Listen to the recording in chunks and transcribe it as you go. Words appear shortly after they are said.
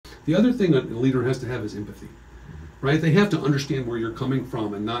The other thing a leader has to have is empathy, right? They have to understand where you're coming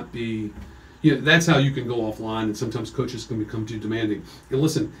from and not be, that's how you can go offline, and sometimes coaches can become too demanding. And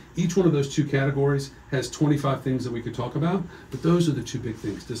listen, each one of those two categories has 25 things that we could talk about, but those are the two big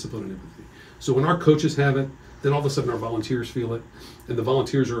things, discipline and empathy. So when our coaches have it, then all of a sudden our volunteers feel it, and the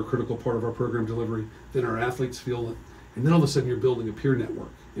volunteers are a critical part of our program delivery. Then our athletes feel it, and then all of a sudden you're building a peer network,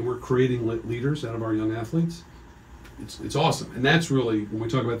 and we're creating leaders out of our young athletes. It's awesome, and that's really, when we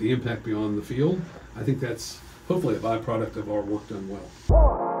talk about the impact beyond the field, I think that's hopefully a byproduct of our work done well.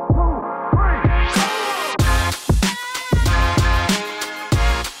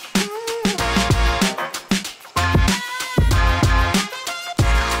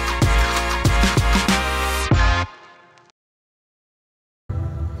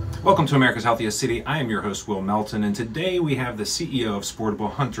 Welcome to America's Healthiest City. I am your host, Will Melton, and today we have the CEO of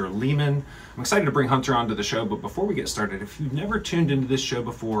Sportable, Hunter Leemon. I'm excited to bring Hunter onto the show, but before we get started, if you've never tuned into this show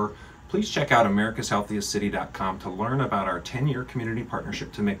before, please check out americashealthiestcity.com to learn about our 10-year community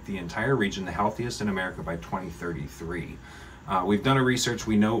partnership to make the entire region the healthiest in America by 2033. We've done our research,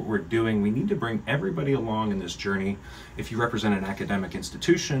 we know what we're doing. We need to bring everybody along in this journey. If you represent an academic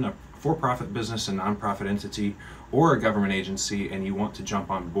institution, a for-profit business, a nonprofit entity, or a government agency, and you want to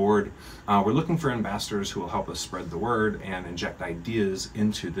jump on board, we're looking for ambassadors who will help us spread the word and inject ideas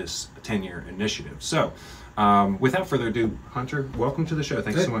into this 10-year initiative. So, without further ado, Hunter, welcome to the show.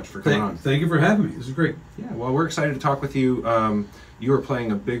 Thanks so much for coming on. Thank you for having me. This is great. Yeah, well, we're excited to talk with you. You are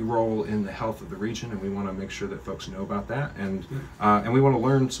playing a big role in the health of the region, and we want to make sure that folks know about that, and we want to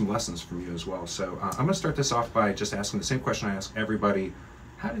learn some lessons from you as well. So I'm going to start this off by just asking the same question I ask everybody.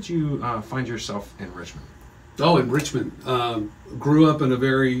 How did you find yourself in Richmond? Oh, in Richmond. Grew up in a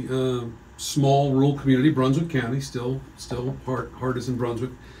very small rural community, Brunswick County, still heart is in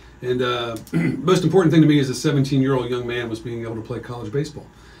Brunswick. And most important thing to me as a 17-year-old young man was being able to play college baseball.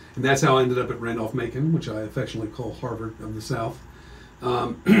 And that's how I ended up at Randolph-Macon, which I affectionately call Harvard of the South.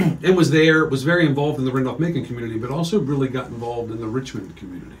 And was very involved in the Randolph-Macon community, but also really got involved in the Richmond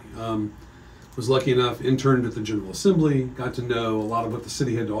community. Was lucky enough, interned at the General Assembly, got to know a lot of what the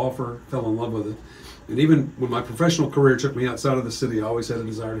city had to offer, fell in love with it. And even when my professional career took me outside of the city, I always had a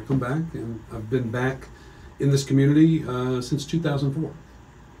desire to come back, and I've been back in this community since 2004.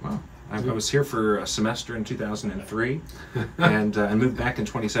 Wow. I was here for a semester in 2003 and moved back in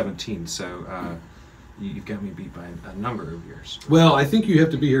 2017, so you've got me beat by a number of years. Well, I think you have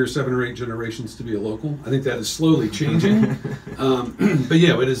to be here 7 or 8 generations to be a local. I think that is slowly changing. But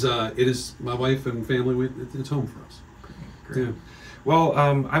yeah, it is my wife and family, it's home for us. Great. Yeah. Well,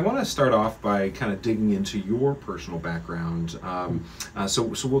 I want to start off by kind of digging into your personal background. So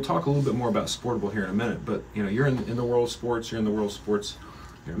we'll talk a little bit more about Sportable here in a minute, but you're in the world of sports, you're in the world of sports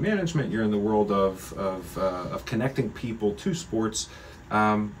management, you're in the world of connecting people to sports.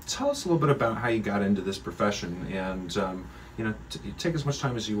 Tell us a little bit about how you got into this profession, and take as much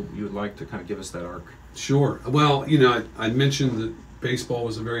time as you would like to kind of give us that arc. Sure. Well, I mentioned that baseball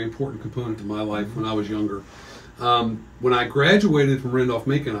was a very important component to my life when I was younger. When I graduated from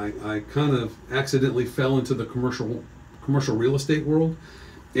Randolph-Macon, I kind of accidentally fell into the commercial real estate world,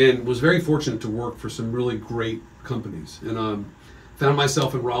 and was very fortunate to work for some really great companies. And found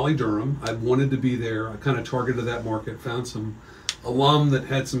myself in Raleigh-Durham. I wanted to be there. I kind of targeted that market, found some alum that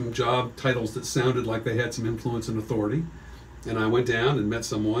had some job titles that sounded like they had some influence and authority. And I went down and met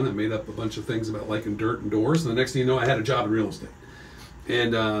someone. I made up a bunch of things about liking dirt and doors. And the next thing you know, I had a job in real estate.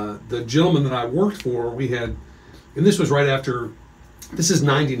 And the gentleman that I worked for, and this was right after, this is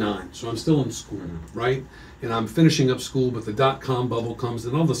 99, so I'm still in school, right? And I'm finishing up school, but the dot-com bubble comes,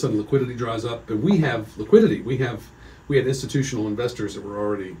 and all of a sudden liquidity dries up. And we have liquidity. We had institutional investors that were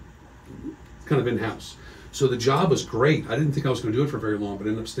already kind of in-house. So the job was great. I didn't think I was going to do it for very long, but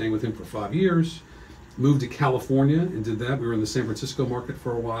ended up staying with him for 5 years. Moved to California and did that. We were in the San Francisco market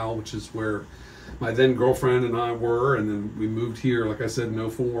for a while, which is where my then girlfriend and I were. And then we moved here, like I said, in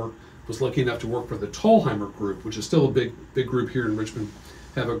 2004. Was lucky enough to work for the Tallheimer Group, which is still a big group here in Richmond.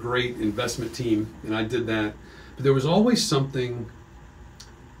 Have a great investment team, and I did that. But there was always something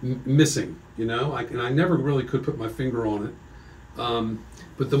missing, and I never really could put my finger on it.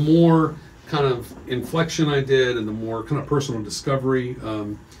 But the more kind of inflection I did, and the more kind of personal discovery.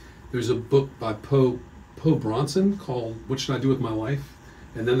 There's a book by Poe Bronson called "What Should I Do with My Life?"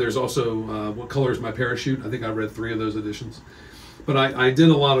 And then there's also "What Color Is My Parachute?" I think I read 3 of those editions. But I did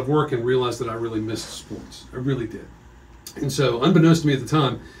a lot of work and realized that I really missed sports. I really did. And so, unbeknownst to me at the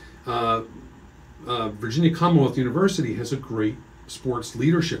time, Virginia Commonwealth University has a great sports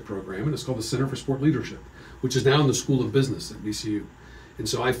leadership program, and it's called the Center for Sport Leadership, which is now in the School of Business at VCU. And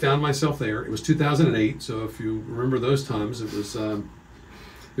so I found myself there. It was 2008, so if you remember those times, it was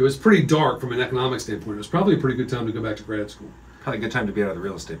it was pretty dark from an economic standpoint. It was probably a pretty good time to go back to grad school. Probably a good time to be out of the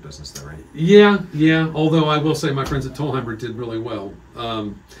real estate business, though, right? Yeah. Although I will say my friends at Tolheimer did really well.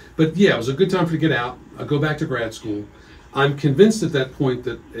 But yeah, it was a good time for to get out. I go back to grad school. I'm convinced at that point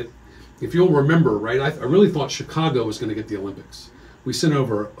that if you'll remember, right, I really thought Chicago was going to get the Olympics. We sent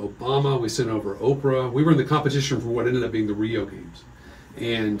over Obama. We sent over Oprah. We were in the competition for what ended up being the Rio Games.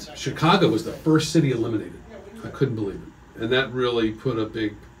 And Chicago was the first city eliminated. I couldn't believe it. And that really put a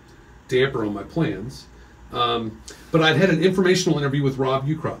big damper on my plans. But I'd had an informational interview with Rob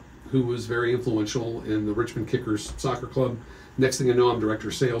Ukrop, who was very influential in the Richmond Kickers soccer club. Next thing I know, I'm director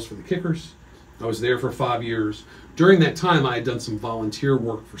of sales for the Kickers. I was there for 5 years. During that time, I had done some volunteer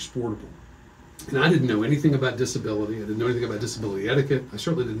work for Sportable. And I didn't know anything about disability. I didn't know anything about disability etiquette. I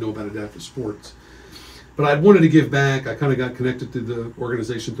certainly didn't know about adaptive sports. But I wanted to give back. I kind of got connected to the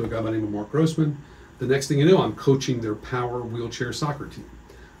organization through a guy by the name of Mark Grossman. The next thing you know, I'm coaching their power wheelchair soccer team.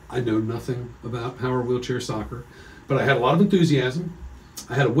 I know nothing about power wheelchair soccer, but I had a lot of enthusiasm,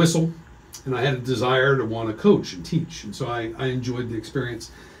 I had a whistle, and I had a desire to want to coach and teach. And so I enjoyed the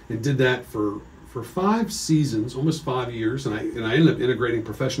experience and did that for 5 seasons, almost 5 years, and I ended up integrating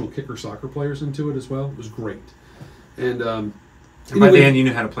professional kicker soccer players into it as well. It was great. And by then you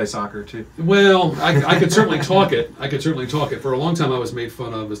knew how to play soccer too? Well, I could certainly talk it. For a long time I was made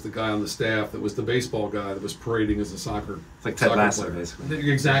fun of as the guy on the staff that was the baseball guy that was parading as a soccer player. It's like Ted Lasso,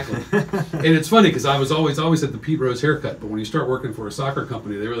 basically. Exactly. And it's funny because I was always had the Pete Rose haircut, but when you start working for a soccer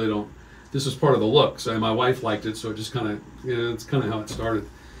company, they really don't. This was part of the look. So my wife liked it, so it just kind of, it's kind of how it started.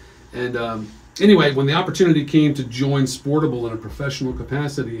 And anyway, when the opportunity came to join Sportable in a professional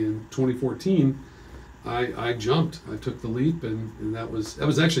capacity in 2014, I jumped. I took the leap, and that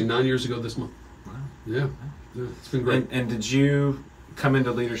was actually 9 years ago this month. Wow. Yeah, it's been great. And did you come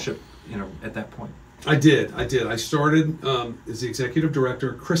into leadership, at that point? I did. I started as the executive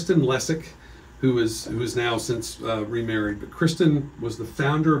director. Kristen Lessick, who is now since remarried, but Kristen was the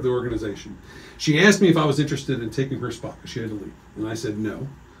founder of the organization. She asked me if I was interested in taking her spot because she had to leave, and I said no.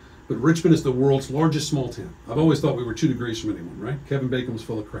 But Richmond is the world's largest small town. I've always thought we were 2 degrees from anyone, right? Kevin Bacon was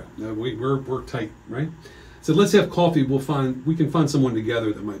full of crap. No, we're tight, right? So let's have coffee. We can find someone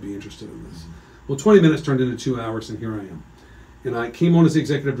together that might be interested in this. Well, 20 minutes turned into 2 hours, and here I am. And I came on as the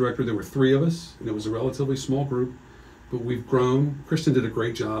executive director. There were 3 of us, and it was a relatively small group, but we've grown. Kristen did a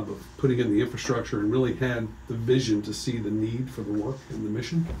great job of putting in the infrastructure and really had the vision to see the need for the work and the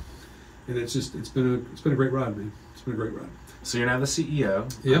mission. And it's been a great ride, man. It's been a great ride. So you're now the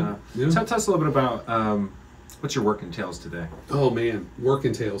CEO. Yeah. Tell us a little bit about what your work entails today. Oh man, work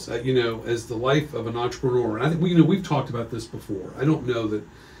entails. As the life of an entrepreneur, and I think we've talked about this before. I don't know that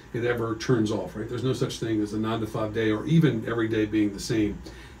it ever turns off. Right? There's no such thing as a 9 to 5 day, or even every day being the same.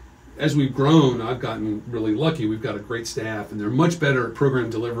 As we've grown, I've gotten really lucky. We've got a great staff, and they're much better at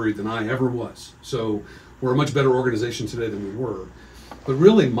program delivery than I ever was. So we're a much better organization today than we were. But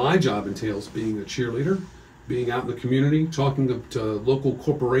really, my job entails being a cheerleader, being out in the community, talking to local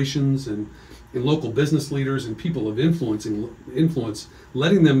corporations and local business leaders and people of influence,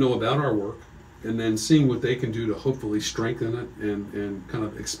 letting them know about our work, and then seeing what they can do to hopefully strengthen it and kind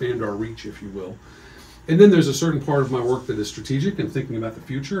of expand our reach, if you will. And then there's a certain part of my work that is strategic and thinking about the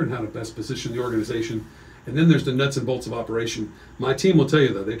future and how to best position the organization. And then there's the nuts and bolts of operation. My team will tell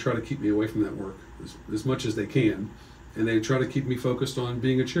you, though, they try to keep me away from that work as much as they can. And they try to keep me focused on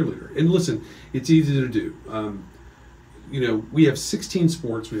being a cheerleader. And listen, it's easy to do. We have 16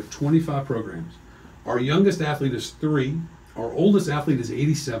 sports. We have 25 programs. Our youngest athlete is 3. Our oldest athlete is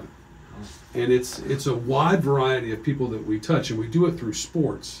 87. And it's a wide variety of people that we touch, and we do it through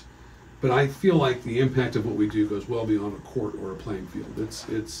sports. But I feel like the impact of what we do goes well beyond a court or a playing field.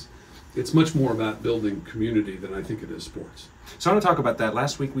 It's much more about building community than I think it is sports. So I want to talk about that.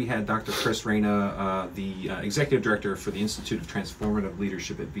 Last week we had Dr. Chris Reyna, the executive director for the Institute of Transformative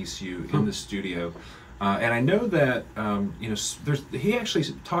Leadership at VCU, in the studio. And I know that he actually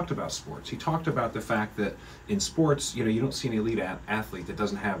talked about sports. He talked about the fact that in sports, you don't see an elite athlete that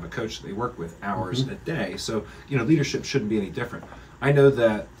doesn't have a coach that they work with hours a day. So leadership shouldn't be any different. I know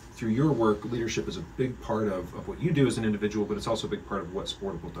that through your work, leadership is a big part of what you do as an individual, but it's also a big part of what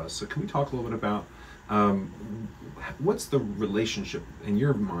Sportable does. So can we talk a little bit about what's the relationship in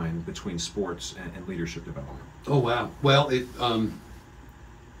your mind between sports and leadership development? Oh wow! Well, I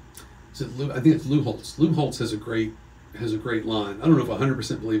think it's Lou Holtz. Lou Holtz has a great line. I don't know if I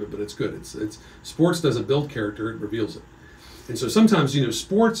 100% believe it, but it's good. It's sports doesn't build character; it reveals it. And so sometimes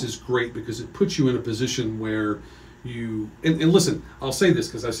sports is great because it puts you in a position where and listen, I'll say this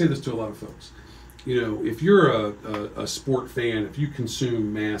because I say this to a lot of folks. if you're a sport fan, if you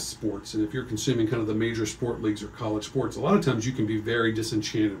consume mass sports, and if you're consuming kind of the major sport leagues or college sports, a lot of times you can be very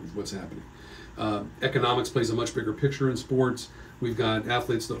disenchanted with what's happening. Economics plays a much bigger picture in sports. We've got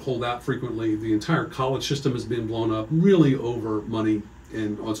athletes that hold out frequently. The entire college system has been blown up really over money,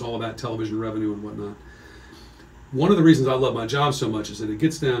 and it's all about television revenue and whatnot. One of the reasons I love my job so much is that it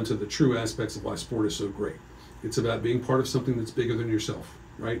gets down to the true aspects of why sport is so great. It's about being part of something that's bigger than yourself,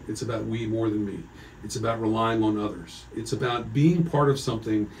 right? It's about we more than me. It's about relying on others. It's about being part of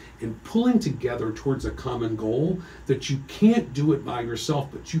something and pulling together towards a common goal that you can't do it by yourself,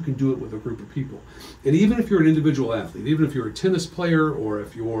 but you can do it with a group of people. And even if you're an individual athlete, even if you're a tennis player or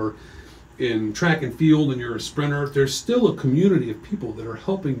if you're in track and field and you're a sprinter, there's still a community of people that are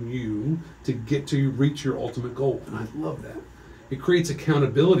helping you to reach your ultimate goal. And I love that. It creates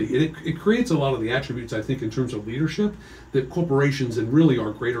accountability. It creates a lot of the attributes, I think, in terms of leadership that corporations and really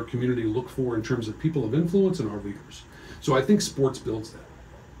our greater community look for in terms of people of influence and our leaders. So I think sports builds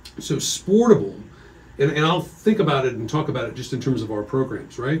that. So Sportable, and I'll think about it and talk about it just in terms of our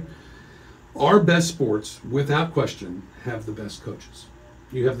programs, right? Our best sports, without question, have the best coaches.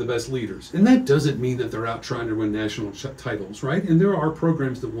 You have the best leaders. And that doesn't mean that they're out trying to win national titles, right? And there are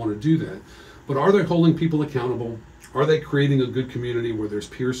programs that want to do that. But are they holding people accountable? Are they creating a good community where there's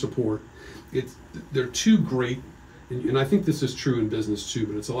peer support? They're two great, and I think this is true in business too,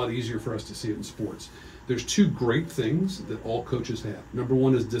 but it's a lot easier for us to see it in sports. There's two great things that all coaches have. Number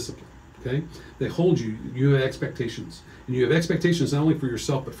one is discipline, okay? They hold you, you have expectations. And you have expectations not only for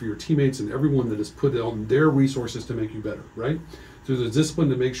yourself, but for your teammates and everyone that has put on their resources to make you better, right? So there's discipline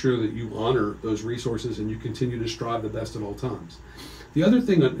to make sure that you honor those resources and you continue to strive the best at all times. The other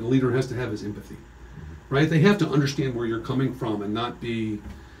thing a leader has to have is empathy. Right? They have to understand where you're coming from and not be,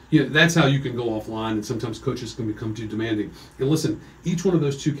 that's how you can go offline, and sometimes coaches can become too demanding. And listen, each one of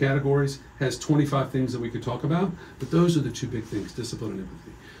those two categories has 25 things that we could talk about, but those are the two big things, discipline and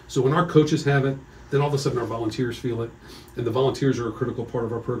empathy. So when our coaches have it, then all of a sudden our volunteers feel it, and the volunteers are a critical part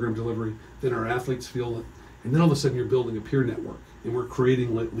of our program delivery, then our athletes feel it, and then all of a sudden you're building a peer network, and we're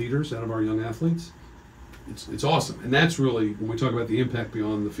creating leaders out of our young athletes. It's awesome, and that's really, when we talk about the impact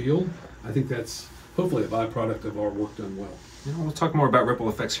beyond the field, I think that's hopefully a byproduct of our work done well. We'll talk more about ripple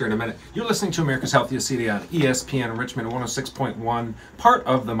effects here in a minute. You're listening to America's Healthiest City on ESPN Richmond 106.1, part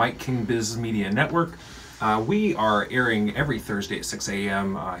of the Mike King Biz Media Network. We are airing every Thursday at 6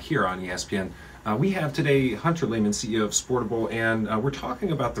 a.m. Here on ESPN. We have today Hunter Leemon, CEO of Sportable, and we're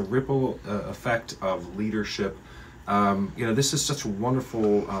talking about the ripple effect of leadership. This is such a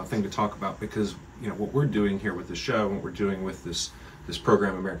wonderful thing to talk about because what we're doing here with the show, and what we're doing with this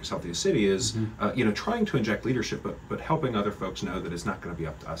program, America's Healthiest City, is trying to inject leadership, but helping other folks know that it's not going to be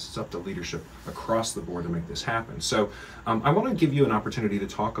up to us. It's up to leadership across the board to make this happen. So I want to give you an opportunity to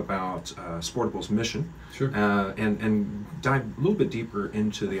talk about Sportable's mission, sure, and dive a little bit deeper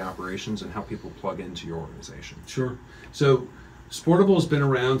into the operations and how people plug into your organization. Sure. So Sportable has been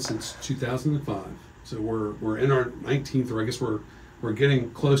around since 2005. So we're in our 19th, or I guess we're getting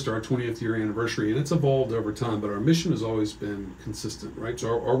close to our 20th year anniversary, and it's evolved over time, but our mission has always been consistent, right? So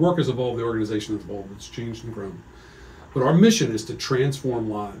our work has evolved, the organization has evolved, it's changed and grown. But our mission is to transform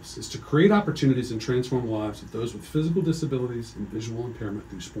lives, is to create opportunities and transform the lives of those with physical disabilities and visual impairment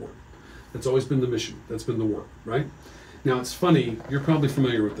through sport. That's always been the mission, that's been the work, right? Now it's funny, you're probably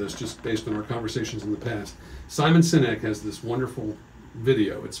familiar with this just based on our conversations in the past. Simon Sinek has this wonderful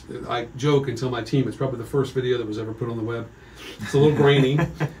video. I joke and tell my team it's probably the first video that was ever put on the web. It's a little grainy,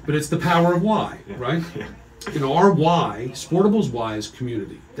 but it's the power of why, right? And our why, Sportable's why, is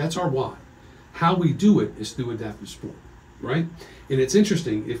community. That's our why. How we do it is through adaptive sport, right? And it's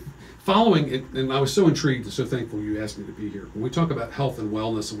interesting, if following it, and I was so intrigued and so thankful you asked me to be here. When we talk about health and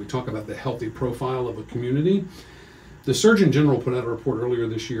wellness and we talk about the healthy profile of a community, the Surgeon General put out a report earlier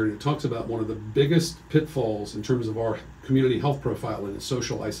this year, and it talks about one of the biggest pitfalls in terms of our community health profile, and it's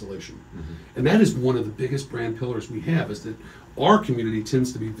social isolation. Mm-hmm. And that is one of the biggest brand pillars we have, is that our community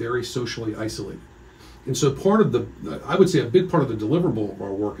tends to be very socially isolated. And so I would say a big part of the deliverable of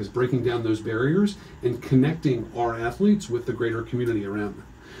our work is breaking down those barriers and connecting our athletes with the greater community around them.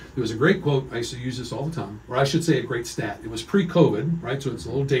 There was a great quote, I used to use this all the time, or I should say a great stat. It was pre-COVID, right? So it's a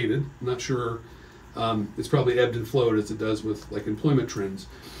little dated. I'm not sure. It's probably ebbed and flowed as it does with like employment trends.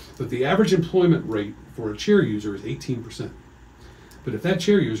 But the average employment rate for a chair user is 18%. But if that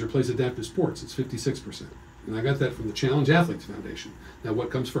chair user plays adaptive sports, it's 56%. And I got that from the Challenge Athletes Foundation. Now,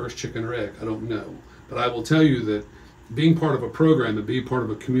 what comes first, chicken or egg? I don't know. But I will tell you that being part of a program and being part of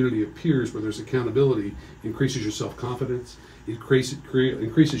a community of peers where there's accountability increases your self-confidence, it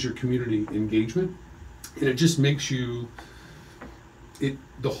increases your community engagement, and it just makes you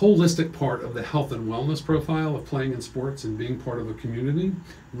the holistic part of the health and wellness profile of playing in sports and being part of a community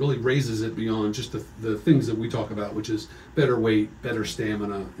really raises it beyond just the things that we talk about, which is better weight, better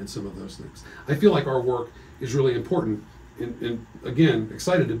stamina, and some of those things. I feel like our work is really important, and again,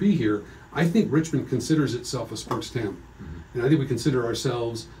 excited to be here. I think Richmond considers itself a sports town, and I think we consider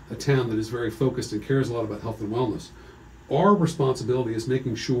ourselves a town that is very focused and cares a lot about health and wellness. Our responsibility is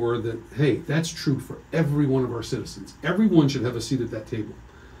making sure that, hey, that's true for every one of our citizens. Everyone should have a seat at that table.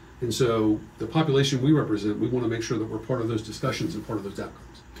 And so the population we represent, we want to make sure that we're part of those discussions and part of those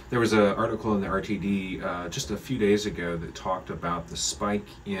outcomes. There was an article in the RTD just a few days ago that talked about the spike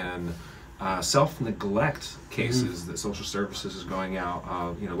in self-neglect cases that social services is going out,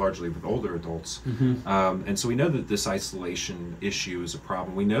 largely with older adults. And so we know that this isolation issue is a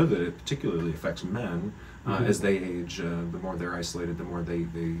problem. We know that it particularly affects men. As they age, the more they're isolated, the more they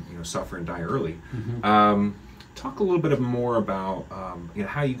suffer and die early. Talk a little bit more about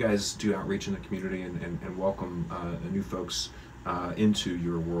how you guys do outreach in the community and welcome new folks into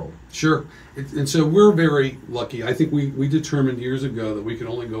your world. Sure. And so we're very lucky. I think we determined years ago that we could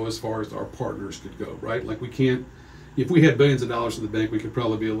only go as far as our partners could go, right? Like we can't, if we had billions of dollars in the bank, we could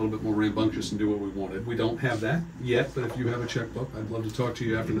probably be a little bit more rambunctious and do what we wanted. We don't have that yet, but if you have a checkbook, I'd love to talk to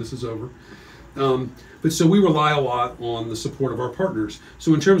you after this is over. But so we rely a lot on the support of our partners.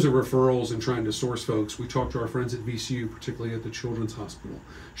 So in terms of referrals and trying to source folks, we talk to our friends at VCU, particularly at the Children's Hospital.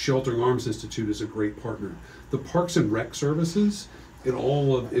 Sheltering Arms Institute is a great partner. The Parks and Rec services, not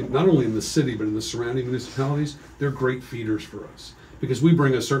only in the city, but in the surrounding municipalities, they're great feeders for us because we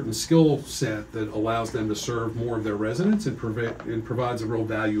bring a certain skill set that allows them to serve more of their residents and provides a real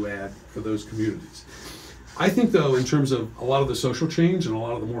value add for those communities. I think, though, in terms of a lot of the social change and a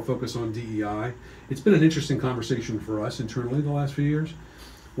lot of the more focus on DEI, it's been an interesting conversation for us internally the last few years,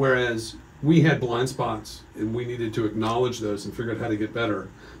 whereas we had blind spots and we needed to acknowledge those and figure out how to get better.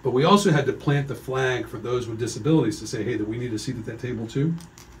 But we also had to plant the flag for those with disabilities to say, hey, that we need a seat at that table too.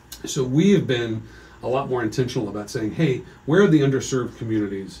 So we have been a lot more intentional about saying, hey, where are the underserved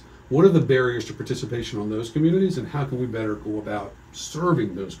communities? What are the barriers to participation on those communities, and how can we better go about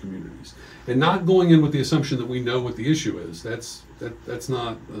serving those communities? And not going in with the assumption that we know what the issue is. That's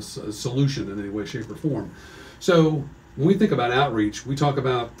not a solution in any way, shape, or form. So when we think about outreach, we talk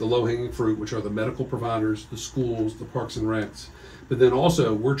about the low-hanging fruit, which are the medical providers, the schools, the parks and recs. But then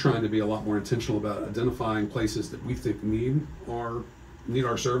also, we're trying to be a lot more intentional about identifying places that we think need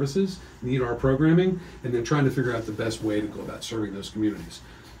our services, need our programming, and then trying to figure out the best way to go about serving those communities.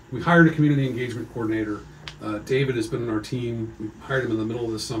 We hired a community engagement coordinator. David has been on our team. We hired him in the middle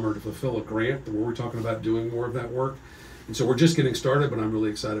of the summer to fulfill a grant where we're talking about doing more of that work. And so we're just getting started, but I'm really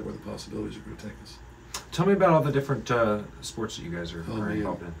excited where the possibilities are going to take us. Tell me about all the different sports that you guys are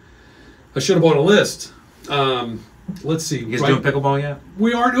involved in. I should have bought a list. Let's see. You guys doing pickleball yet?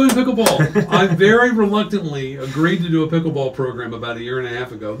 We are doing pickleball. I very reluctantly agreed to do a pickleball program about a year and a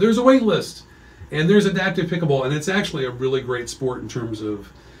half ago. There's a wait list, and there's adaptive pickleball, and it's actually a really great sport in terms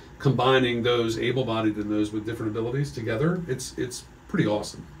of combining those able-bodied and those with different abilities together. It's pretty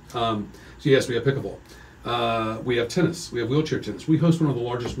awesome. So yes, we have pickleball. We have tennis. We have wheelchair tennis. We host one of the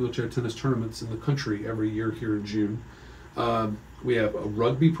largest wheelchair tennis tournaments in the country every year here in June. We have a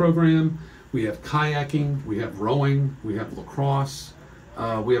rugby program. We have kayaking. We have rowing. We have lacrosse.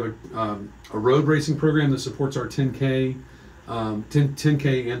 We have a road racing program that supports our 10K,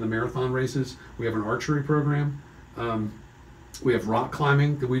 10K and the marathon races. We have an archery program. We have rock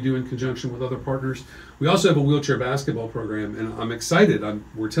climbing that we do in conjunction with other partners. We also have a wheelchair basketball program, and I'm excited.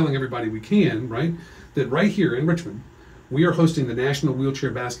 We're telling everybody we can, right, that right here in Richmond, we are hosting the National Wheelchair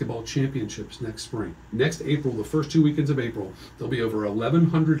Basketball Championships next spring. Next April, the first 2 weekends of April, there'll be over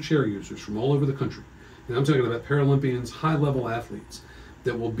 1,100 chair users from all over the country. And I'm talking about Paralympians, high-level athletes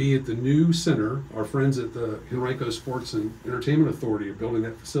that will be at the new center. Our friends at the Henrico Sports and Entertainment Authority are building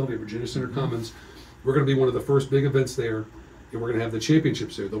that facility at Virginia Center Commons. We're going to be one of the first big events there. And we're going to have the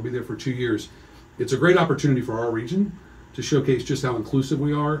championships there. They'll be there for 2 years. It's a great opportunity for our region to showcase just how inclusive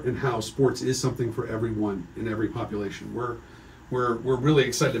we are and how sports is something for everyone in every population. We're really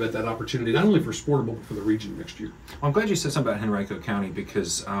excited about that opportunity, not only for Sportable, but for the region next year. Well, I'm glad you said something about Henrico County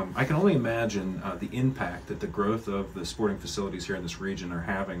because I can only imagine the impact that the growth of the sporting facilities here in this region are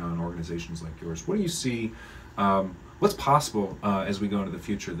having on organizations like yours. What do you see, what's possible as we go into the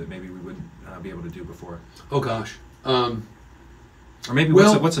future that maybe we wouldn't be able to do before? Oh gosh. Or maybe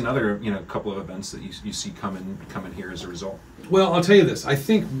what's another couple of events that you see coming here as a result? Well, I'll tell you this. I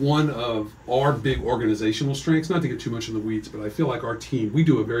think one of our big organizational strengths, not to get too much in the weeds, but I feel like our team, we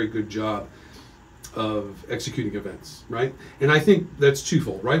do a very good job of executing events, right? And I think that's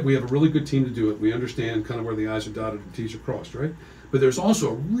twofold, right? We have a really good team to do it. We understand kind of where the I's are dotted and T's are crossed, right? but there's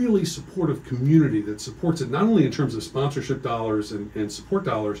also a really supportive community that supports it, not only in terms of sponsorship dollars and support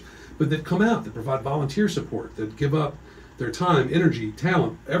dollars, but that come out, that provide volunteer support, that give up their time, energy,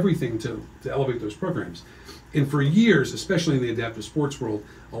 talent, everything to elevate those programs. And for years, especially in the adaptive sports world,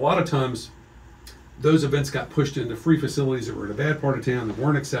 a lot of times those events got pushed into free facilities that were in a bad part of town, that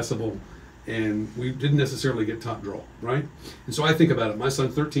weren't accessible, and we didn't necessarily get top draw, right? And so I think about it. My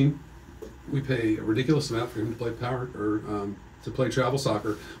son's 13. We pay a ridiculous amount for him to play to play travel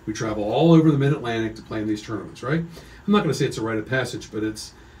soccer. We travel all over the Mid-Atlantic to play in these tournaments, right? I'm not going to say it's a rite of passage, but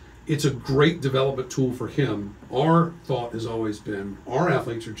it's a great development tool for him. Our thought has always been our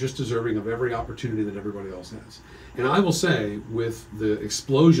athletes are just deserving of every opportunity that everybody else has. And I will say, with the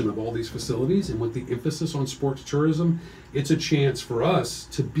explosion of all these facilities and with the emphasis on sports tourism, it's a chance for us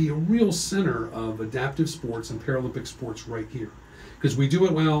to be a real center of adaptive sports and Paralympic sports right here. Because we do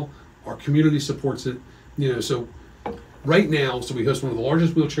it well, our community supports it, so right now, we host one of the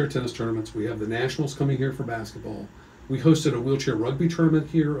largest wheelchair tennis tournaments. We have the Nationals coming here for basketball. We hosted a wheelchair rugby tournament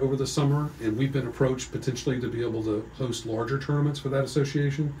here over the summer, and we've been approached potentially to be able to host larger tournaments for that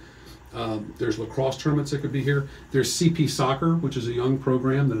association. There's lacrosse tournaments that could be here. There's CP Soccer, which is a young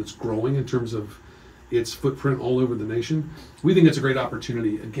program that it's growing in terms of its footprint all over the nation. We think it's a great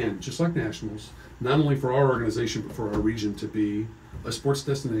opportunity, again, just like Nationals, not only for our organization, but for our region to be a sports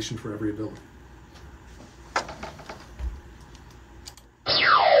destination for every ability.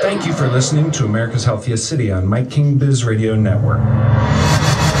 Thank you for listening to America's Healthiest City on Mike King Biz Radio Network.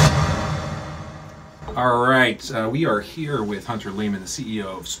 All right, we are here with Hunter Leemon, the CEO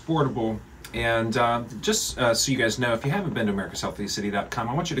of Sportable. And just so you guys know, if you haven't been to americashealthiestcity.com,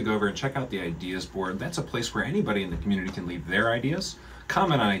 I want you to go over and check out the ideas board. That's a place where anybody in the community can leave their ideas,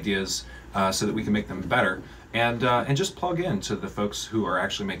 comment on ideas so that we can make them better, and just plug in to the folks who are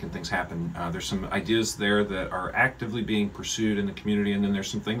actually making things happen. There's some ideas there that are actively being pursued in the community, and then there's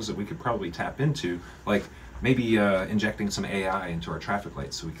some things that we could probably tap into, like maybe injecting some AI into our traffic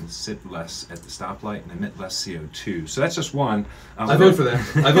lights so we can sit less at the stoplight and emit less CO2. So that's just one. I vote for that.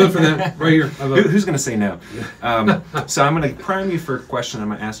 I vote for that right here. I vote. Who's going to say no? So I'm going to prime you for a question I'm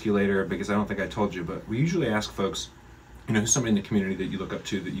going to ask you later, because I don't think I told you, but we usually ask folks, who's somebody in the community that you look up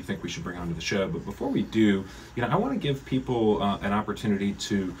to that you think we should bring onto the show. But before we do, I want to give people an opportunity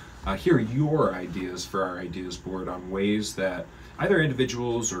to hear your ideas for our ideas board on ways that either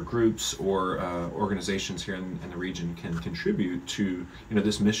individuals or groups or organizations here in the region can contribute to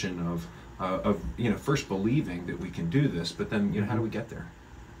this mission of first believing that we can do this, but then how do we get there?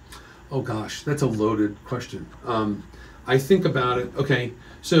 Oh gosh, that's a loaded question. I think about it. Okay,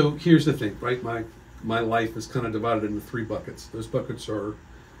 so here's the thing, right? My life is kind of divided into three buckets. Those buckets are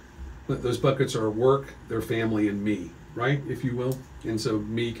work, their family, and me, right, if you will. And so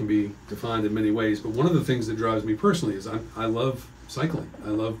me can be defined in many ways. But one of the things that drives me personally is I love cycling. I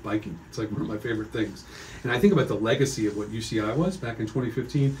love biking. It's like one of my favorite things. And I think about the legacy of what UCI was back in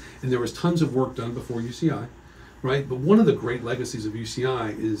 2015. And there was tons of work done before UCI, right? But one of the great legacies of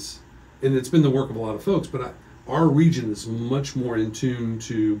UCI is, and it's been the work of a lot of folks, but our region is much more in tune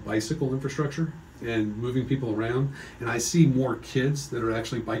to bicycle infrastructure and moving people around. And I see more kids that are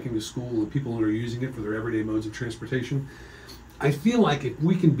actually biking to school and people that are using it for their everyday modes of transportation. I feel like if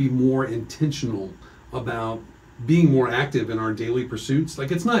we can be more intentional about being more active in our daily pursuits,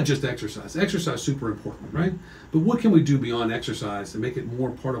 like it's not just exercise. Exercise is super important, right? But what can we do beyond exercise to make it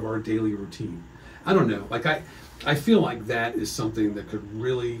more part of our daily routine? I don't know. Like I feel like that is something that could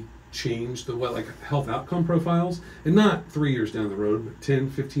really change the like health outcome profiles, and not 3 years down the road, but 10,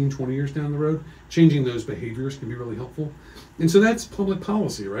 15, 20 years down the road. Changing those behaviors can be really helpful. And so that's public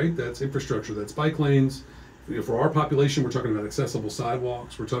policy, right? That's infrastructure, that's bike lanes. For our population, we're talking about accessible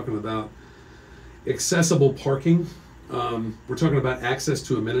sidewalks, we're talking about accessible parking, we're talking about access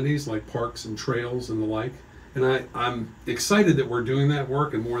to amenities like parks and trails and the like. And I'm excited that we're doing that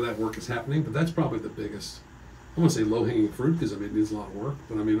work and more of that work is happening, but that's probably the biggest, I want to say low-hanging fruit, because it needs a lot of work,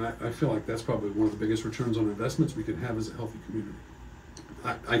 but I feel like that's probably one of the biggest returns on investments we could have as a healthy community.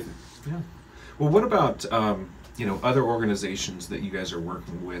 I think. Yeah. Well, what about other organizations that you guys are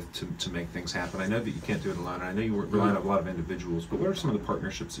working with to make things happen? I know that you can't do it alone. I know you rely on a lot of individuals, but what are some of the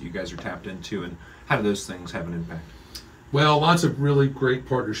partnerships that you guys are tapped into, and how do those things have an impact? Well, lots of really great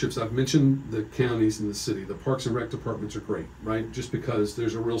partnerships. I've mentioned the counties and the city. The Parks and Rec departments are great, right? Just because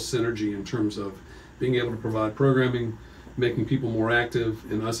there's a real synergy in terms of being able to provide programming, making people more active,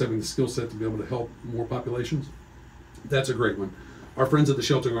 and us having the skill set to be able to help more populations. That's a great one. Our friends at the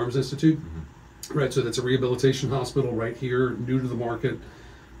Sheltering Arms Institute, right? So that's a rehabilitation hospital right here, new to the market.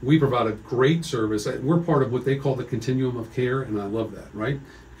 We provide a great service. We're part of what they call the continuum of care, and I love that, right?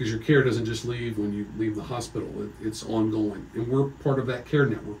 Because your care doesn't just leave when you leave the hospital. It's ongoing, and we're part of that care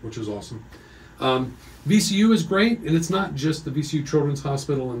network, which is awesome. VCU is great, and it's not just the VCU Children's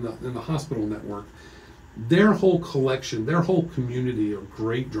Hospital and the hospital network. Their whole collection, their whole community are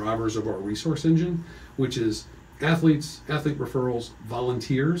great drivers of our resource engine, which is athletes, athlete referrals,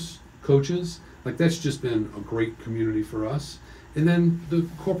 volunteers, coaches. Like, that's just been a great community for us. And then the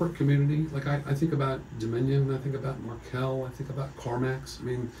corporate community, like I think about Dominion, I think about Markel, I think about CarMax. I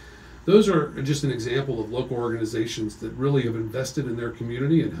mean, those are just an example of local organizations that really have invested in their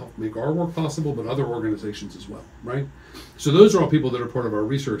community and helped make our work possible, but other organizations as well, right? So those are all people that are part of our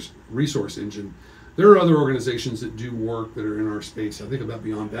resource engine. There are other organizations that do work that are in our space. I think about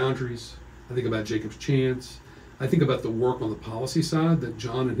Beyond Boundaries. I think about Jacob's Chance. I think about the work on the policy side that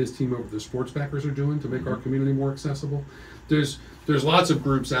John and his team over the Sports Backers are doing to make our community more accessible. There's lots of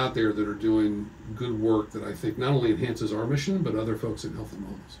groups out there that are doing good work that I think not only enhances our mission, but other folks in health and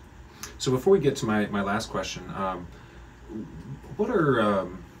wellness. So before we get to my last question, what are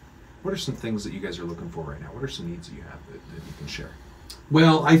some things that you guys are looking for right now? What are some needs that you have that you can share?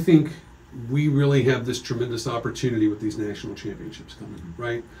 Well, I think we really have this tremendous opportunity with these national championships coming,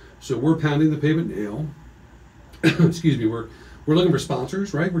 right? So we're pounding the pavement nail. Excuse me, we're looking for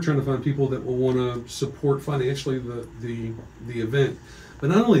sponsors, right? We're trying to find people that will want to support financially the event. But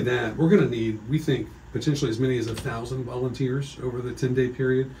not only that, we're going to need, we think, potentially as many as 1,000 volunteers over the 10-day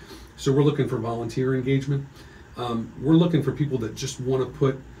period. So we're looking for volunteer engagement. We're looking for people that just want to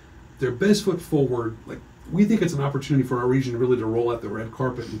put their best foot forward. Like, we think it's an opportunity for our region really to roll out the red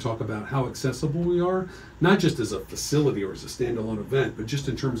carpet and talk about how accessible we are, not just as a facility or as a standalone event, but just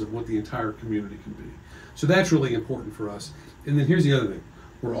in terms of what the entire community can be. So that's really important for us. And then here's the other thing.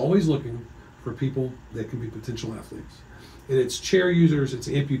 We're always looking for people that can be potential athletes. And it's chair users, it's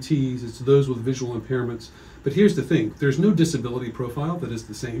amputees, it's those with visual impairments. But here's the thing. There's no disability profile that is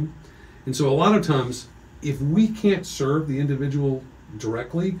the same. And so a lot of times, if we can't serve the individual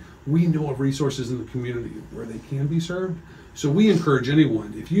directly, we know of resources in the community where they can be served. So we encourage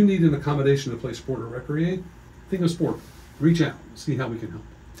anyone, if you need an accommodation to play sport or recreate, think of sport. Reach out, see how we can help.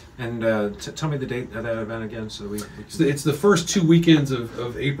 And tell me the date of that event again, so we can... It's the first 2 weekends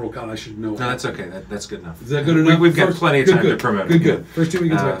of April. God, I should know. No, that's okay. That's good enough. Is that good enough? We've got plenty of time to promote it. Good. First 2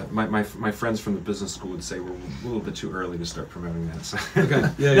 weekends. My friends from the business school would say we're a little bit too early to start promoting that. So. Okay.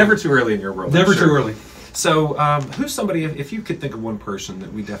 Yeah, Never too early in your world. Never too early. So, who's somebody, if you could think of one person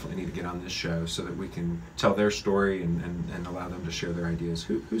that we definitely need to get on this show so that we can tell their story and allow them to share their ideas,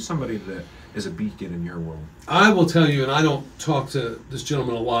 who's somebody that is a beacon in your world? I will tell you, and I don't talk to this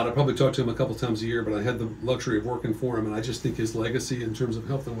gentleman a lot. I probably talk to him a couple times a year, but I had the luxury of working for him, and I just think his legacy in terms of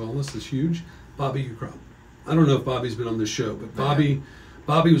health and wellness is huge. Bobby Ukrop. I don't know if Bobby's been on this show, but Bobby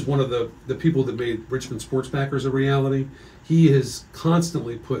was one of the people that made Richmond Sports Backers a reality. He has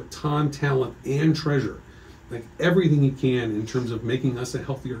constantly put time, talent, and treasure, like everything he can, in terms of making us a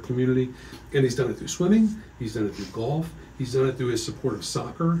healthier community. And he's done it through swimming, he's done it through golf, he's done it through his support of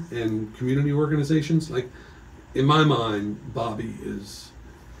soccer and community organizations. Like, in my mind, Bobby is,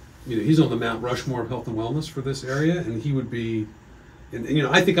 he's on the Mount Rushmore of health and wellness for this area, and he would be, and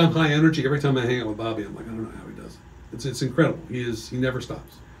I think I'm high energy every time I hang out with Bobby. I'm like, I don't know how he does it. It's incredible. He never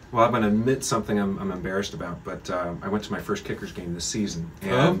stops. Well, I'm going to admit something I'm embarrassed about, but I went to my first Kickers game this season,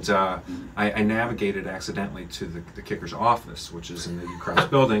 and I navigated accidentally to the Kickers office, which is in the Ucross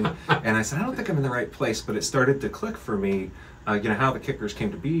building, and I said, I don't think I'm in the right place, but it started to click for me, how the Kickers came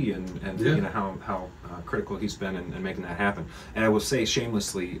to be, and how critical he's been in making that happen. And I will say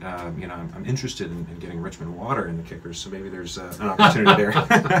shamelessly, I'm interested in getting Richmond water in the Kickers, so maybe there's an opportunity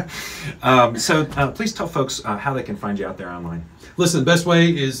there. So please tell folks how they can find you out there online. Listen, best way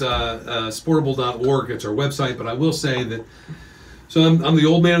is sportable.org. It's our website, but I will say that, so I'm the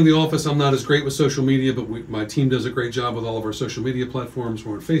old man in the office. I'm not as great with social media, but my team does a great job with all of our social media platforms.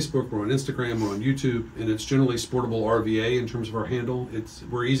 We're on Facebook, we're on Instagram, we're on YouTube, and it's generally Sportable RVA in terms of our handle.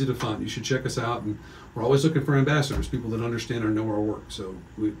 We're easy to find. You should check us out, and we're always looking for ambassadors, people that understand and know our work. So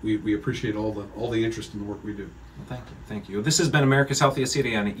we appreciate all the interest in the work we do. Well, thank you. This has been America's Healthiest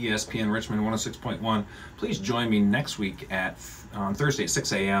City on ESPN Richmond 106.1. Please join me next week on Thursday at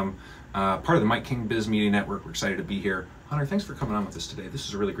 6 a.m. Part of the Mike King Biz Media Network. We're excited to be here. Hunter, thanks for coming on with us today. This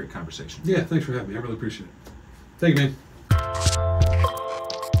is a really great conversation. Yeah, thanks for having me. I really appreciate it. Thank you, man.